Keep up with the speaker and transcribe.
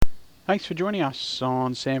Thanks for joining us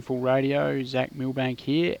on Samful Radio. Zach Milbank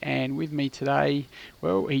here, and with me today,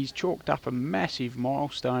 well, he's chalked up a massive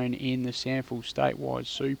milestone in the Samful Statewide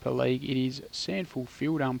Super League. It is Samful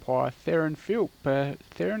field umpire Theron Philp.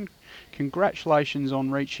 Theron, congratulations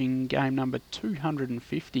on reaching game number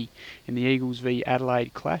 250 in the Eagles v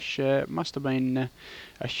Adelaide clash. Must have been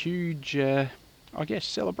a huge,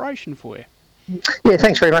 celebration for you. Yeah,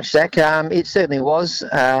 thanks very much, Zach. It certainly was.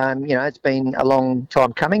 It's been a long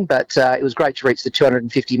time coming, but it was great to reach the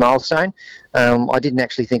 250 milestone. I didn't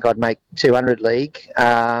actually think I'd make 200 league,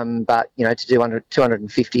 but to do under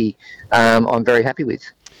 250, I'm very happy with.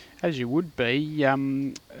 As you would be.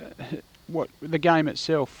 What the game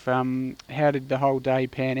itself? How did the whole day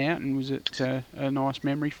pan out, and was it a nice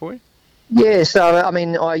memory for you? Yeah, so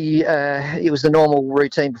it was the normal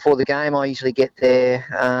routine before the game. I usually get there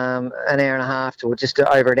an hour and a half or just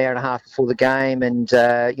over an hour and a half before the game, and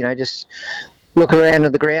just look around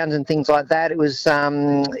at the grounds and things like that. It was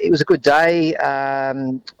a good day.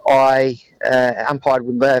 I umpired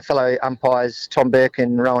with fellow umpires Tom Burke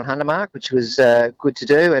and Rowan Hundermark, which was good to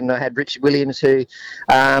do, and I had Richard Williams, who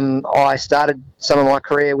I started some of my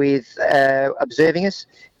career with, observing us,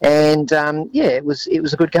 and it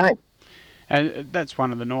was a good game. And that's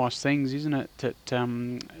one of the nice things, isn't it, that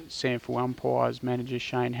Samful umpires manager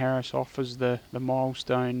Shane Harris offers the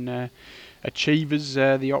milestone achievers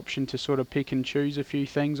the option to sort of pick and choose a few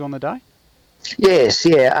things on the day? Yes,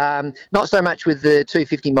 yeah. Not so much with the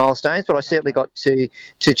 250 milestones, but I certainly got to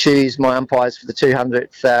choose my umpires for the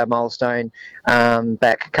 200th milestone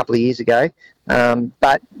back a couple of years ago.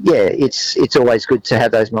 But yeah, it's always good to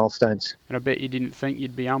have those milestones. And I bet you didn't think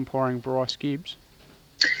you'd be umpiring Bryce Gibbs.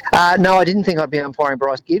 No, I didn't think I'd be umpiring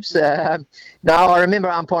Bryce Gibbs. No, I remember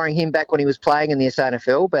umpiring him back when he was playing in the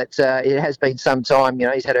SANFL, but it has been some time.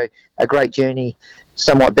 He's had a great journey,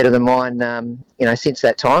 somewhat better than mine, since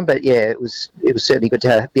that time. But yeah, it was certainly good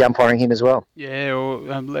to be umpiring him as well. Yeah,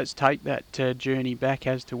 well, let's take that journey back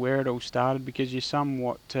as to where it all started, because you're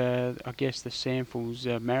somewhat, the Samful's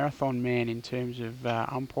marathon man in terms of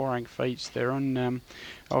umpiring feats. They're on,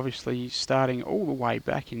 obviously, starting all the way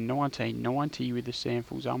back in 1990 with the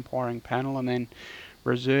Samful's umpiring panel, and then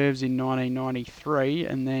reserves in 1993,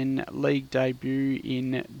 and then league debut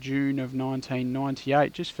in June of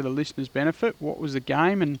 1998. Just for the listeners' benefit, what was the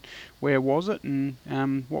game and where was it, and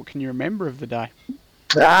what can you remember of the day?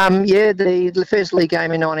 The first league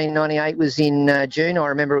game in 1998 was in June. I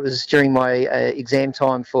remember it was during my exam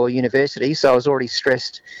time for university, so I was already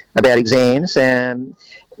stressed about exams,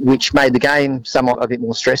 which made the game somewhat a bit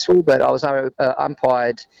more stressful. But I was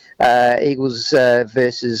umpired Eagles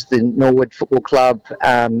versus the Norwood Football Club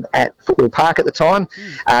at Football Park at the time.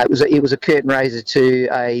 It was a curtain raiser to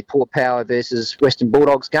a Port Power versus Western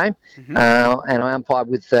Bulldogs game, and I umpired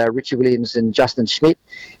with Richard Williams and Justin Schmidt.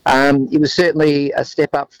 It was certainly a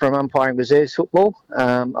step up from umpiring reserves football,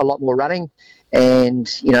 a lot more running, and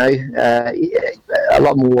a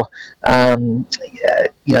lot more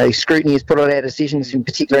scrutiny is put on our decisions, in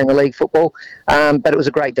particular in the league football. But it was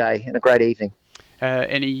a great day and a great evening.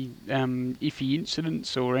 Any iffy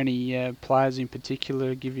incidents or any players in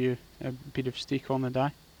particular give you a bit of stick on the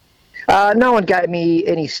day? No one gave me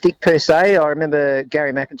any stick per se. I remember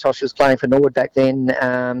Gary McIntosh was playing for Norwood back then,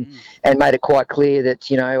 and made it quite clear that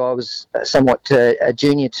I was somewhat a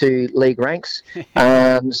junior to league ranks.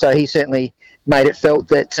 So he certainly made it felt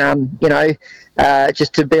that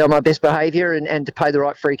just to be on my best behaviour and to pay the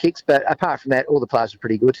right free kicks. But apart from that, all the players were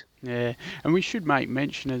pretty good. Yeah, and we should make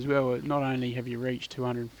mention as well, not only have you reached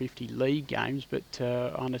 250 league games, but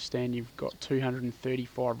I understand you've got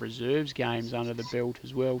 235 reserves games under the belt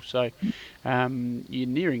as well. So you're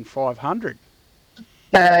nearing 500.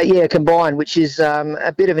 Combined, which is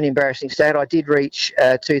a bit of an embarrassing stat. I did reach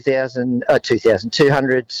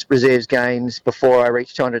 200 reserves games before I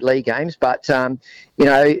reached 200 league games. But, as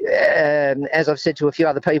I've said to a few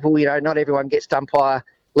other people, not everyone gets to umpire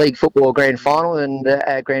league football grand finals,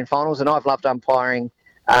 and I've loved umpiring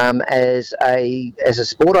as a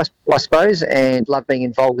sport, I suppose, and love being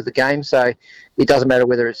involved with the game. So it doesn't matter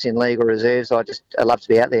whether it's in league or reserves. I love to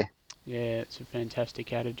be out there. Yeah, it's a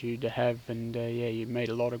fantastic attitude to have, and you meet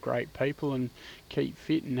a lot of great people and keep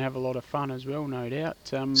fit and have a lot of fun as well, no doubt.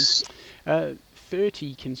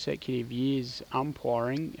 30 consecutive years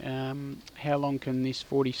umpiring. How long can this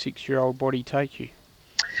 46-year-old body take you?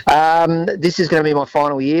 This is going to be my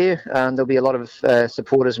final year. There'll be a lot of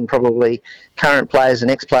supporters and probably current players and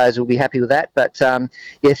ex-players will be happy with that. But 30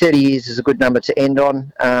 years is a good number to end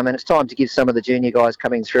on, and it's time to give some of the junior guys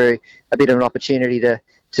coming through a bit of an opportunity to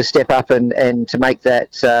step up and to make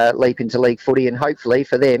that leap into league footy, and hopefully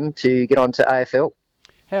for them to get on to AFL.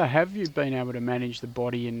 How have you been able to manage the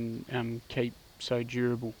body and keep so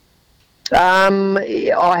durable?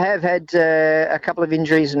 I have had a couple of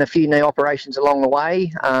injuries and a few knee operations along the way,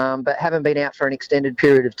 but haven't been out for an extended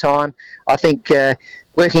period of time. I think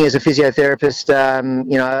working as a physiotherapist,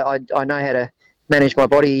 I know how to manage my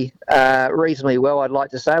body reasonably well, I'd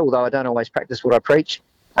like to say, although I don't always practice what I preach.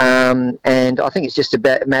 And I think it's just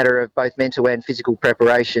a matter of both mental and physical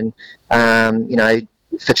preparation,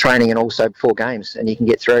 for training and also before games, and you can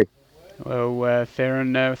get through. Well,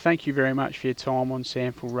 Theron, thank you very much for your time on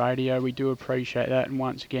SANFL Radio. We do appreciate that, and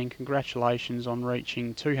once again, congratulations on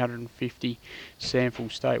reaching 250 SANFL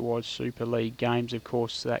statewide Super League games. Of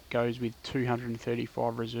course, that goes with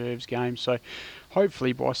 235 reserves games. So,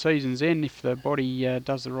 hopefully, by season's end, if the body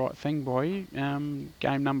does the right thing by you,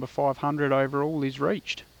 game number 500 overall is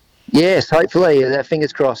reached. Yes, hopefully.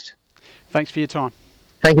 Fingers crossed. Thanks for your time.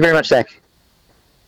 Thank you very much, Zach.